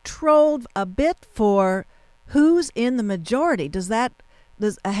controlled a bit for who's in the majority. Does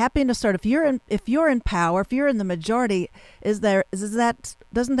a happiness sort of, if you're in power, if you're in the majority,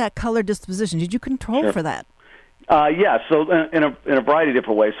 doesn't that color disposition? Did you control for that? Yeah, so in a variety of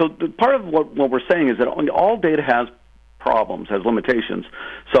different ways. So part of what we're saying is that all data has problems, has limitations.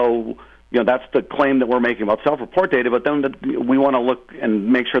 So that's the claim that we're making about self-report data, but then we want to look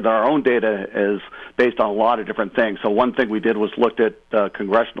and make sure that our own data is based on a lot of different things. So one thing we did was looked at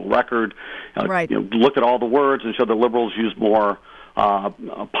congressional record, looked at all the words and showed that liberals use more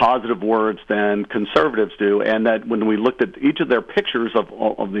positive words than conservatives do, and that when we looked at each of their pictures of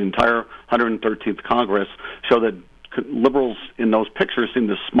the entire 113th Congress, show that liberals in those pictures seem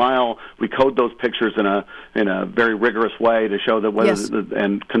to smile. We code those pictures in a very rigorous way to show that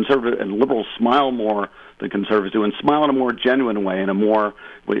and conservative and liberals smile more than conservatives do, and smile in a more genuine way,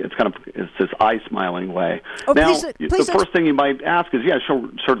 it's this eye-smiling way. Now, the first thing you might ask is,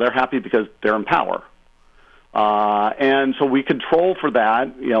 sure, they're happy because they're in power. And so we control for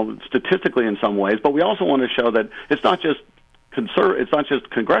that, statistically in some ways, but we also want to show that it's not just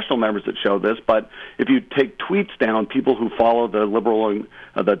congressional members that show this, but if you take tweets down, people who follow the liberal and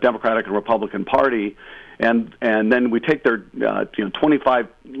the Democratic and Republican Party, and then we take their 25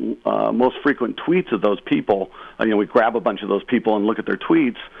 most frequent tweets of those people, we grab a bunch of those people and look at their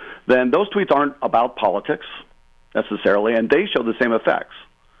tweets, then those tweets aren't about politics necessarily, and they show the same effects.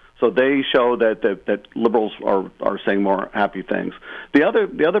 So they show that liberals are saying more happy things. The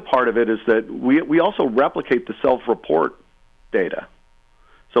other part of it is that we also replicate the self-report data.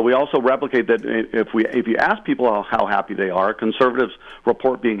 So we also replicate that if you ask people how happy they are, conservatives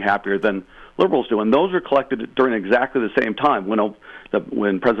report being happier than liberals do, and those are collected during exactly the same time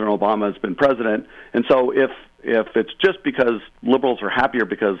when President Obama has been president. And so if it's just because liberals are happier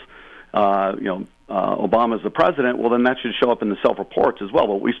because Obama is the president, well, then that should show up in the self-reports as well.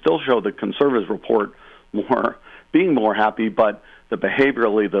 But we still show that conservatives report being more happy, but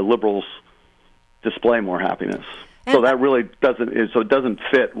behaviorally the liberals display more happiness. And so that really doesn't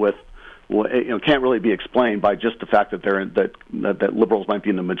fit with, can't really be explained by just the fact that that liberals might be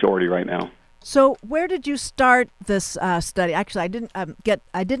in the majority right now. So where did you start this study? Actually,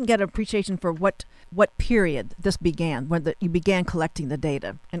 I didn't get appreciation for what period this began, when you began collecting the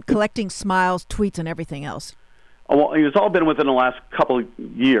data and collecting smiles, tweets, and everything else. Well, it's all been within the last couple of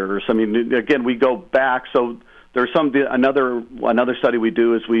years. I mean, again, we go back. So there's another study we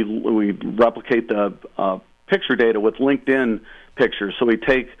do is we replicate the picture data with LinkedIn pictures. So we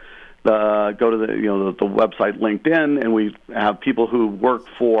go to the website LinkedIn, and we have people who work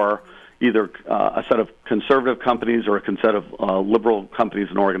for either a set of conservative companies or a set of liberal companies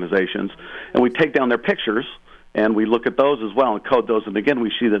and organizations, and we take down their pictures. And we look at those as well and code those. And again,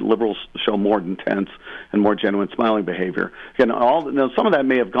 we see that liberals show more intense and more genuine smiling behavior. Again, some of that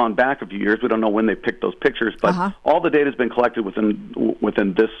may have gone back a few years. We don't know when they picked those pictures, but all the data has been collected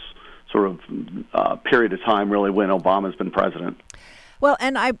within this sort of period of time, really, when Obama's been president. Well,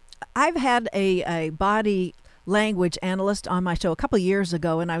 and I've had a body language analyst on my show a couple of years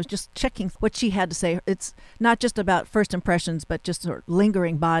ago, and I was just checking what she had to say. It's not just about first impressions, but just sort of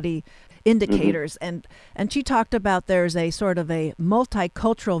lingering body indicators. And she talked about there's a sort of a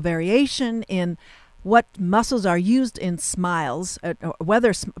multicultural variation in what muscles are used in smiles,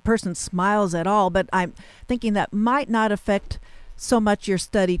 whether a person smiles at all. But I'm thinking that might not affect so much your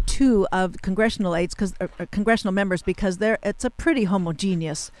study too of congressional aides, congressional members, because it's a pretty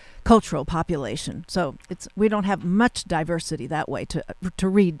homogeneous cultural population. So we don't have much diversity that way to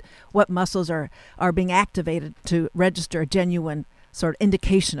read what muscles are being activated to register a genuine sort of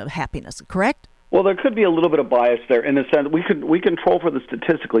indication of happiness. Correct? Well, there could be a little bit of bias there in the sense we control for this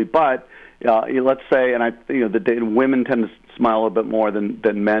statistically, but let's say, and women tend to smile a little bit more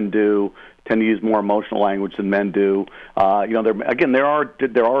than men do, tend to use more emotional language than men do. There are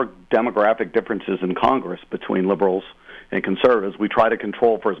demographic differences in Congress between liberals and conservatives. We try to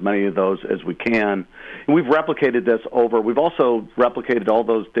control for as many of those as we can, and we've replicated this we've also replicated all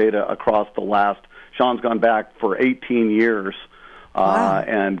those data across the last. Sean's gone back for 18 years. Wow.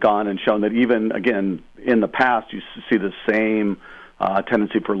 And gone and shown that even, again, in the past, you see the same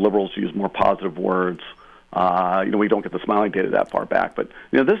tendency for liberals to use more positive words. We don't get the smiling data that far back, but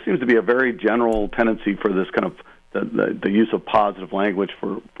this seems to be a very general tendency for this kind of the use of positive language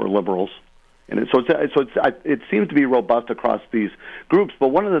for liberals. And it seems to be robust across these groups.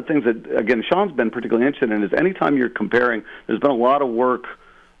 But one of the things that, again, Sean's been particularly interested in is anytime you're comparing, there's been a lot of work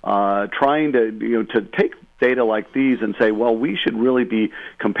trying to take data like these and say, well, we should really be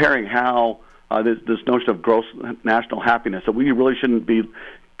comparing how this notion of gross national happiness, that we really shouldn't be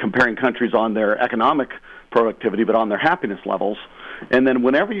comparing countries on their economic productivity, but on their happiness levels. And then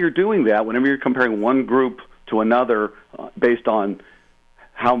whenever you're doing that, whenever you're comparing one group to another based on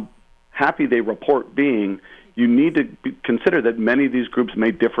how happy they report being, you need to consider that many of these groups may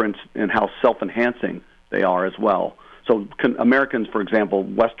differ in how self-enhancing they are as well. So Americans, for example,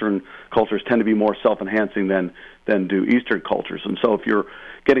 Western cultures tend to be more self-enhancing than do Eastern cultures. And so if you're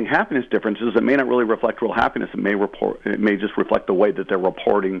getting happiness differences, it may not really reflect real happiness. It may just reflect the way that they're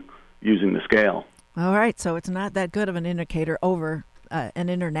reporting using the scale. All right. So it's not that good of an indicator over an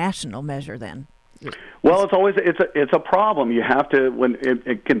international measure then. Well, it's a problem. You have to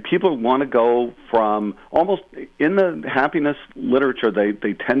people want to go from almost in the happiness literature.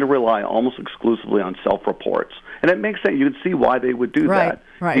 They tend to rely almost exclusively on self-reports, and it makes sense. You can see why they would do that.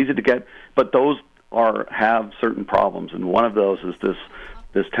 Right. Easy to get, but those have certain problems, and one of those is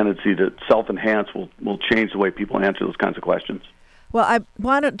this tendency to self-enhance will change the way people answer those kinds of questions. Well, I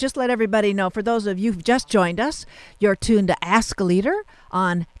want to just let everybody know, for those of you who've just joined us, you're tuned to Ask a Leader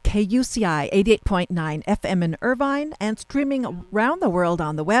on KUCI 88.9 FM in Irvine and streaming around the world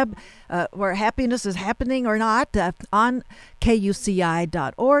on the web, where happiness is happening or not, on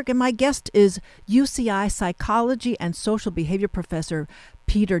KUCI.org. And my guest is UCI psychology and social behavior professor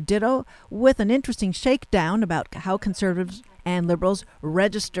Peter Ditto, with an interesting shakedown about how conservatives and liberals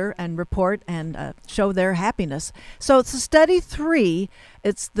register and report and show their happiness. So it's study 3.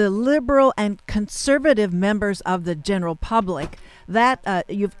 It's the liberal and conservative members of the general public. That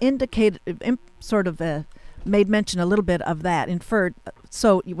you've indicated, sort of made mention a little bit of that, inferred.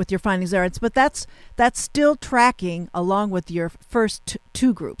 So with your findings there, but that's still tracking along with your first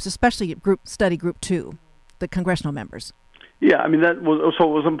two groups, especially study group 2, the congressional members. Yeah, I mean it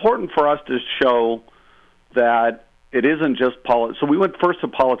was important for us to show that it isn't just so we went first to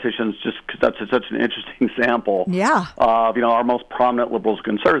politicians just because that's such an interesting sample. Yeah. Of our most prominent liberals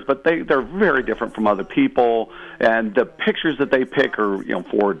and conservatives, but they're very different from other people, and the pictures that they pick are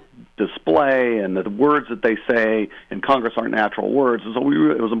for display, and the words that they say in Congress aren't natural words. And so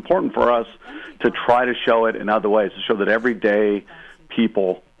it was important for us to try to show it in other ways, to show that everyday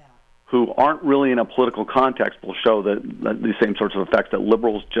people who aren't really in a political context will show that these same sorts of effects, that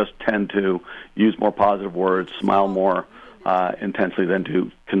liberals just tend to use more positive words, smile more intensely than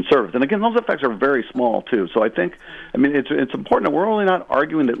do conservatives. And again, those effects are very small, too. So it's important that we're only not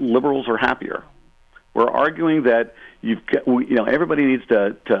arguing that liberals are happier. We're arguing that everybody needs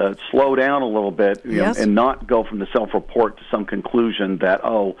to slow down a little bit and not go from the self-report to some conclusion that,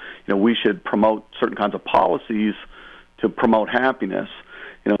 we should promote certain kinds of policies to promote happiness.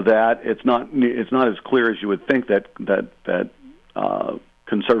 That it's not as clear as you would think that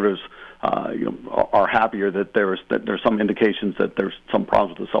conservatives are happier, that there's some indications that there's some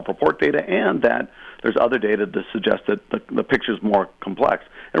problems with the self-report data, and that there's other data that suggests that the picture is more complex.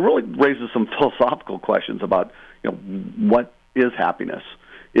 It really raises some philosophical questions about what is happiness?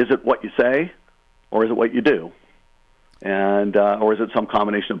 Is it what you say, or is it what you do, and or is it some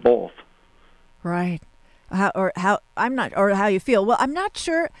combination of both? Right. How you feel. Well, I'm not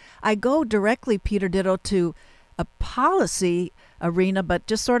sure I go directly, Peter Ditto, to a policy arena, but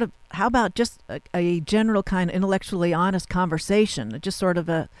just sort of, how about just a general kind of intellectually honest conversation, just sort of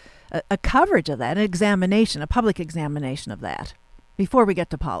a coverage of that, an examination, a public examination of that, before we get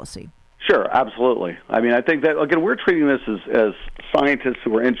to policy. Sure, absolutely. I think that, again, we're treating this as scientists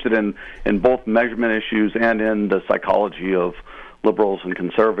who are interested in both measurement issues and in the psychology of liberals and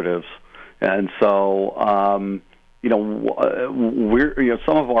conservatives. And so,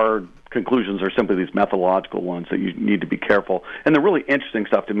 some of our conclusions are simply these methodological ones that you need to be careful. And the really interesting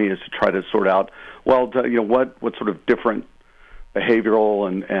stuff to me is to try to sort out, what sort of different behavioral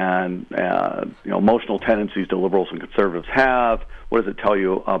and emotional tendencies do liberals and conservatives have? What does it tell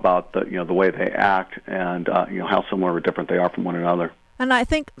you about the way they act, and how similar or different they are from one another? And I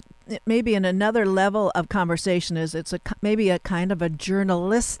think maybe in another level of conversation is maybe a kind of a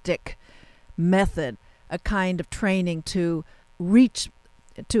journalistic method, a kind of training to reach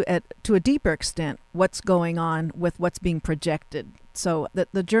to a deeper extent what's going on with what's being projected, so that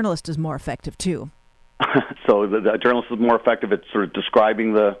the journalist is more effective too. So the journalist is more effective at sort of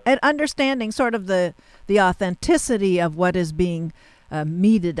describing at understanding sort of the authenticity of what is being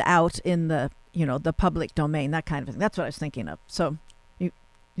meted out in the public domain, that kind of thing. That's what I was thinking of. So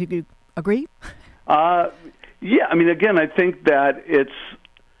you agree? Yeah. Again, I think that it's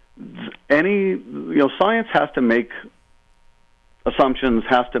science has to make assumptions,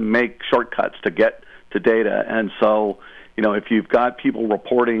 has to make shortcuts to get to data. And so, if you've got people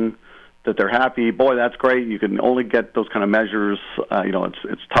reporting that they're happy, boy, that's great. You can only get those kind of measures.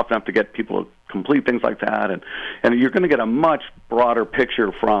 It's tough enough to get people to complete things like that. And you're going to get a much broader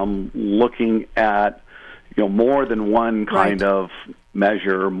picture from looking at, more than one kind of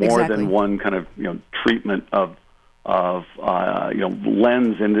measure, more than one kind of, treatment of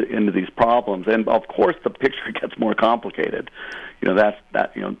lens into these problems. And of course the picture gets more complicated. That's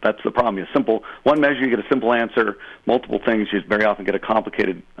the problem. One measure, you get a simple answer. Multiple things, you very often get a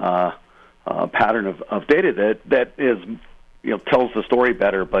complicated pattern of data that is tells the story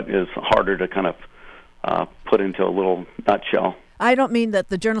better, but is harder to kind of put into a little nutshell. I don't mean that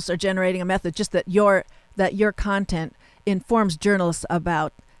the journalists are generating a method, just that your content informs journalists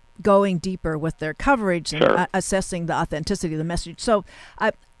about going deeper with their coverage and assessing the authenticity of the message. So,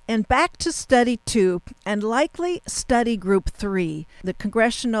 and back to study 2 and likely study group 3, the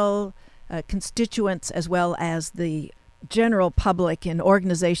congressional constituents as well as the general public and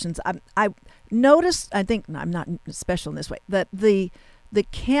organizations. I noticed, I think I'm not special in this way, that the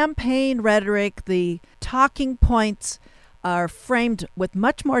campaign rhetoric, the talking points are framed with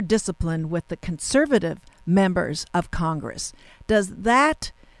much more discipline with the conservative members of Congress. Does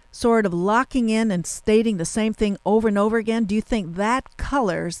that sort of locking in and stating the same thing over and over again, do you think that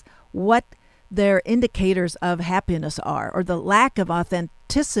colors what their indicators of happiness are, or the lack of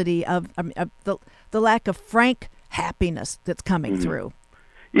authenticity of the lack of frank happiness that's coming through?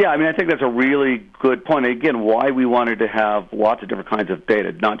 Yeah, I think that's a really good point. Again, why we wanted to have lots of different kinds of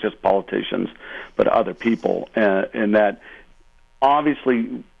data, not just politicians, but other people, and that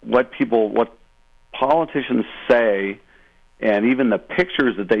obviously what politicians say and even the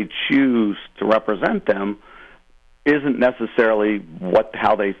pictures that they choose to represent them isn't necessarily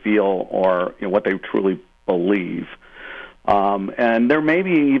how they feel or what they truly believe. And there may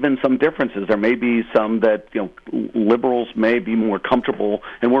be even some differences. There may be some that liberals may be more comfortable,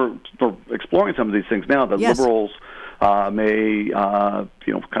 and we're exploring some of these things now. That liberals may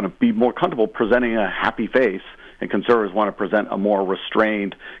kind of be more comfortable presenting a happy face, and conservatives want to present a more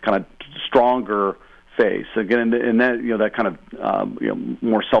restrained, kind of stronger face. Again, in that kind of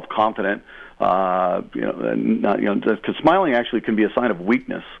more self-confident, because smiling actually can be a sign of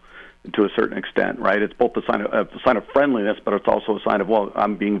weakness. to a certain extent, right? It's both a sign of friendliness, but it's also a sign of, well,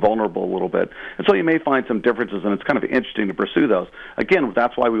 I'm being vulnerable a little bit. And so you may find some differences, and it's kind of interesting to pursue those. Again,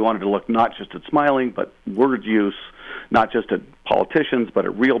 that's why we wanted to look not just at smiling, but word use, not just at politicians, but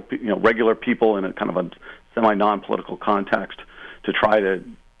at real, regular people in a kind of a semi-non-political context, to try to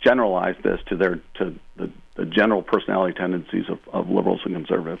generalize this to the general personality tendencies of liberals and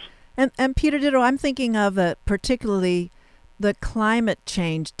conservatives. And Peter Ditto, I'm thinking of particularly the climate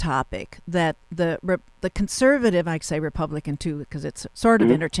change topic that the conservative, I say Republican too, because it's sort of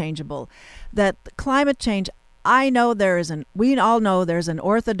interchangeable, that climate change, we all know there's an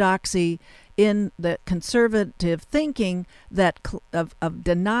orthodoxy in the conservative thinking that of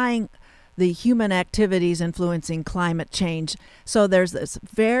denying the human activities influencing climate change. So there's this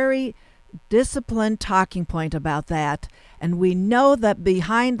very disciplined talking point about that, and we know that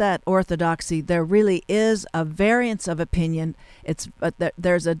behind that orthodoxy there really is a variance of opinion.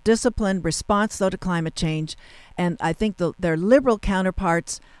 There's a disciplined response though to climate change, and I think their liberal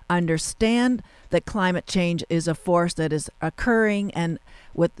counterparts understand that climate change is a force that is occurring and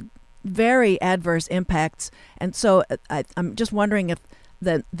with very adverse impacts. And so I'm just wondering if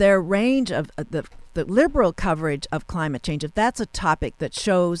their range of the liberal coverage of climate change, if that's a topic that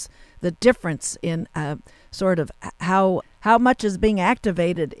shows the difference in sort of how much is being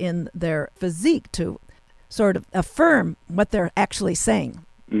activated in their physique to sort of affirm what they're actually saying.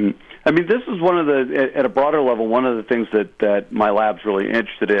 Mm-hmm. I mean, this is one of at a broader level, one of the things that my lab's really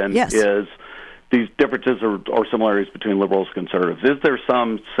interested in is these differences or similarities between liberals and conservatives. Is there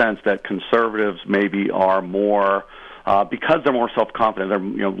some sense that conservatives maybe are more because they're more self-confident,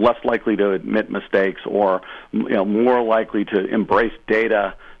 they're less likely to admit mistakes, or more likely to embrace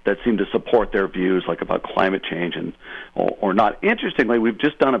data that seem to support their views, like about climate change or not. Interestingly, we've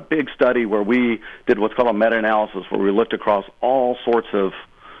just done a big study where we did what's called a meta-analysis, where we looked across all sorts of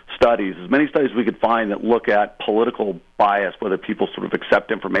studies, as many studies we could find that look at political bias, whether people sort of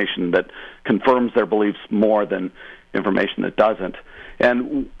accept information that confirms their beliefs more than information that doesn't.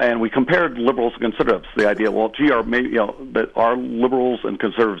 And we compared liberals and conservatives. The idea, well, gee, are liberals and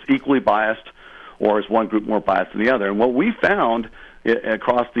conservatives equally biased, or is one group more biased than the other? And what we found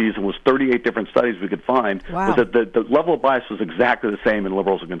across these, and was 38 different studies we could find, was that the level of bias was exactly the same in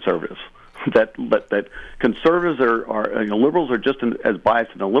liberals and conservatives. That conservatives are liberals are just as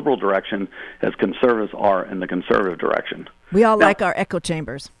biased in the liberal direction as conservatives are in the conservative direction. We all like our echo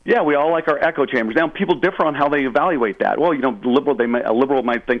chambers. Yeah, we all like our echo chambers. Now, people differ on how they evaluate that. Well, a liberal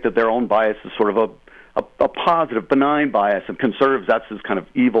might think that their own bias is sort of a positive, benign bias, and conservatives, that's this kind of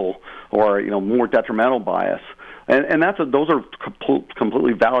evil or more detrimental bias. And those are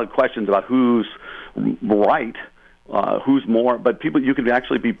completely valid questions about who's right. Who's more, but you can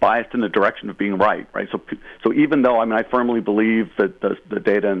actually be biased in the direction of being right? So even though I firmly believe that the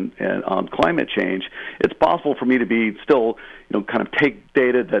data on climate change, it's possible for me to be still, kind of take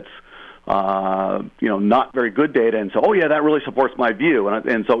data that's, not very good data and say, oh yeah, that really supports my view.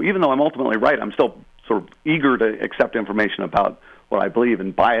 And so even though I'm ultimately right, I'm still sort of eager to accept information about what I believe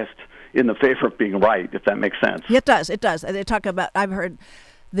and biased in the favor of being right, if that makes sense. It does. They talk about, I've heard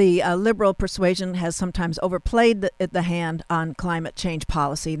the liberal persuasion has sometimes overplayed the hand on climate change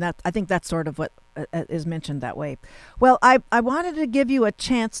policy. And I think that's sort of what is mentioned that way. Well, I wanted to give you a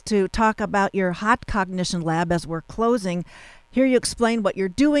chance to talk about your hot cognition lab as we're closing. Hear you explain what you're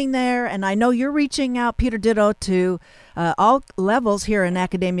doing there, and I know you're reaching out, Peter Ditto, to all levels here in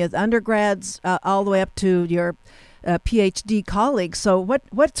academia, the undergrads all the way up to your PhD colleagues. So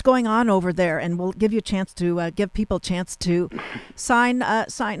what's going on over there? And we'll give you a chance to give people a chance to sign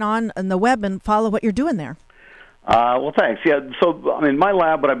on the web and follow what you're doing there. Well, thanks. Yeah. So, my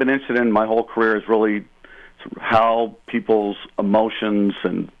lab, what I've been interested in my whole career is really sort of how people's emotions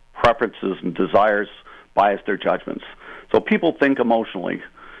and preferences and desires bias their judgments. So people think emotionally.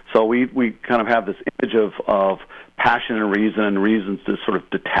 So we kind of have this image of passion and reason's this sort of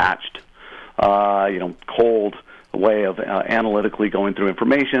detached, cold way of analytically going through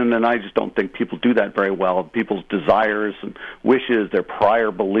information, and I just don't think people do that very well. People's desires and wishes, their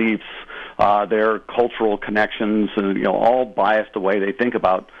prior beliefs, their cultural connections, and all bias the way they think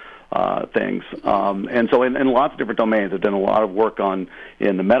about things. And so in lots of different domains, I've done a lot of work in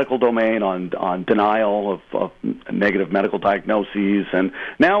the medical domain on denial of negative medical diagnoses, and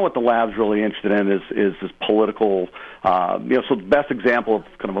now what the lab's really interested in is this political. So the best example of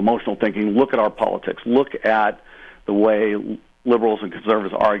kind of emotional thinking. Look at our politics. Look at the way liberals and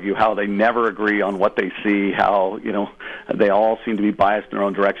conservatives argue, how they never agree on what they see, how they all seem to be biased in their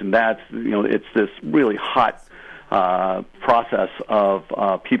own direction. That's it's this really hot process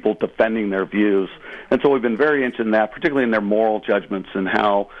of people defending their views, And so we've been very interested in that, particularly in their moral judgments and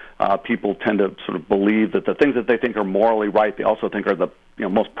how people tend to sort of believe that the things that they think are morally right, they also think are the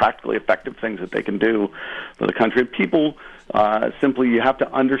most practically effective things that they can do for the country. And people simply, you have to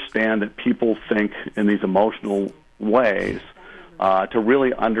understand that people think in these emotional ways to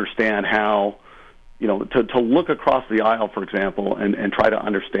really understand how, to look across the aisle, for example, and try to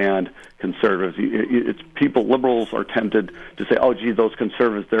understand conservatives. Liberals are tempted to say, oh, gee, those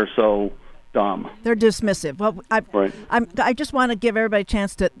conservatives, they're so dumb. They're dismissive. Well, I just want to give everybody a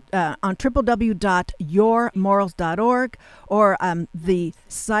chance to, on www.yourmorals.org or the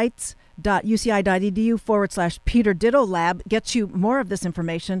sites.uci.edu/Peter Ditto Lab gets you more of this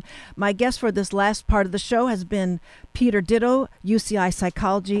information. My guest for this last part of the show has been Peter Ditto, UCI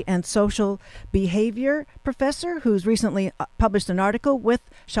psychology and social behavior professor, who's recently published an article with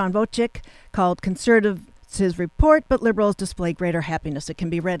Sean Wojcik called Conservative his report, but liberals display greater happiness. It can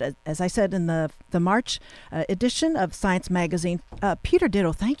be read, as I said, in the March edition of Science Magazine. Peter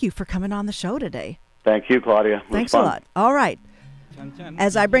Ditto, thank you for coming on the show today. Thank you, Claudia. Thanks a lot. All right.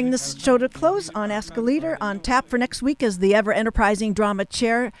 As I bring this show to close, on Ask a Leader, on tap for next week is the ever-enterprising drama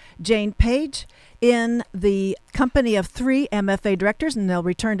chair, Jane Page, in the company of 3 MFA directors, and they'll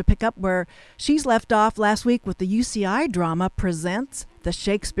return to pick up where she's left off last week with the UCI Drama Presents the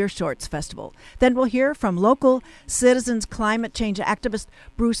Shakespeare Shorts Festival. Then we'll hear from local citizens climate change activist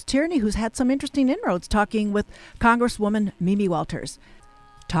Bruce Tierney, who's had some interesting inroads talking with Congresswoman Mimi Walters.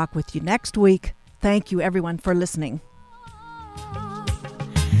 Talk with you next week. Thank you, everyone, for listening.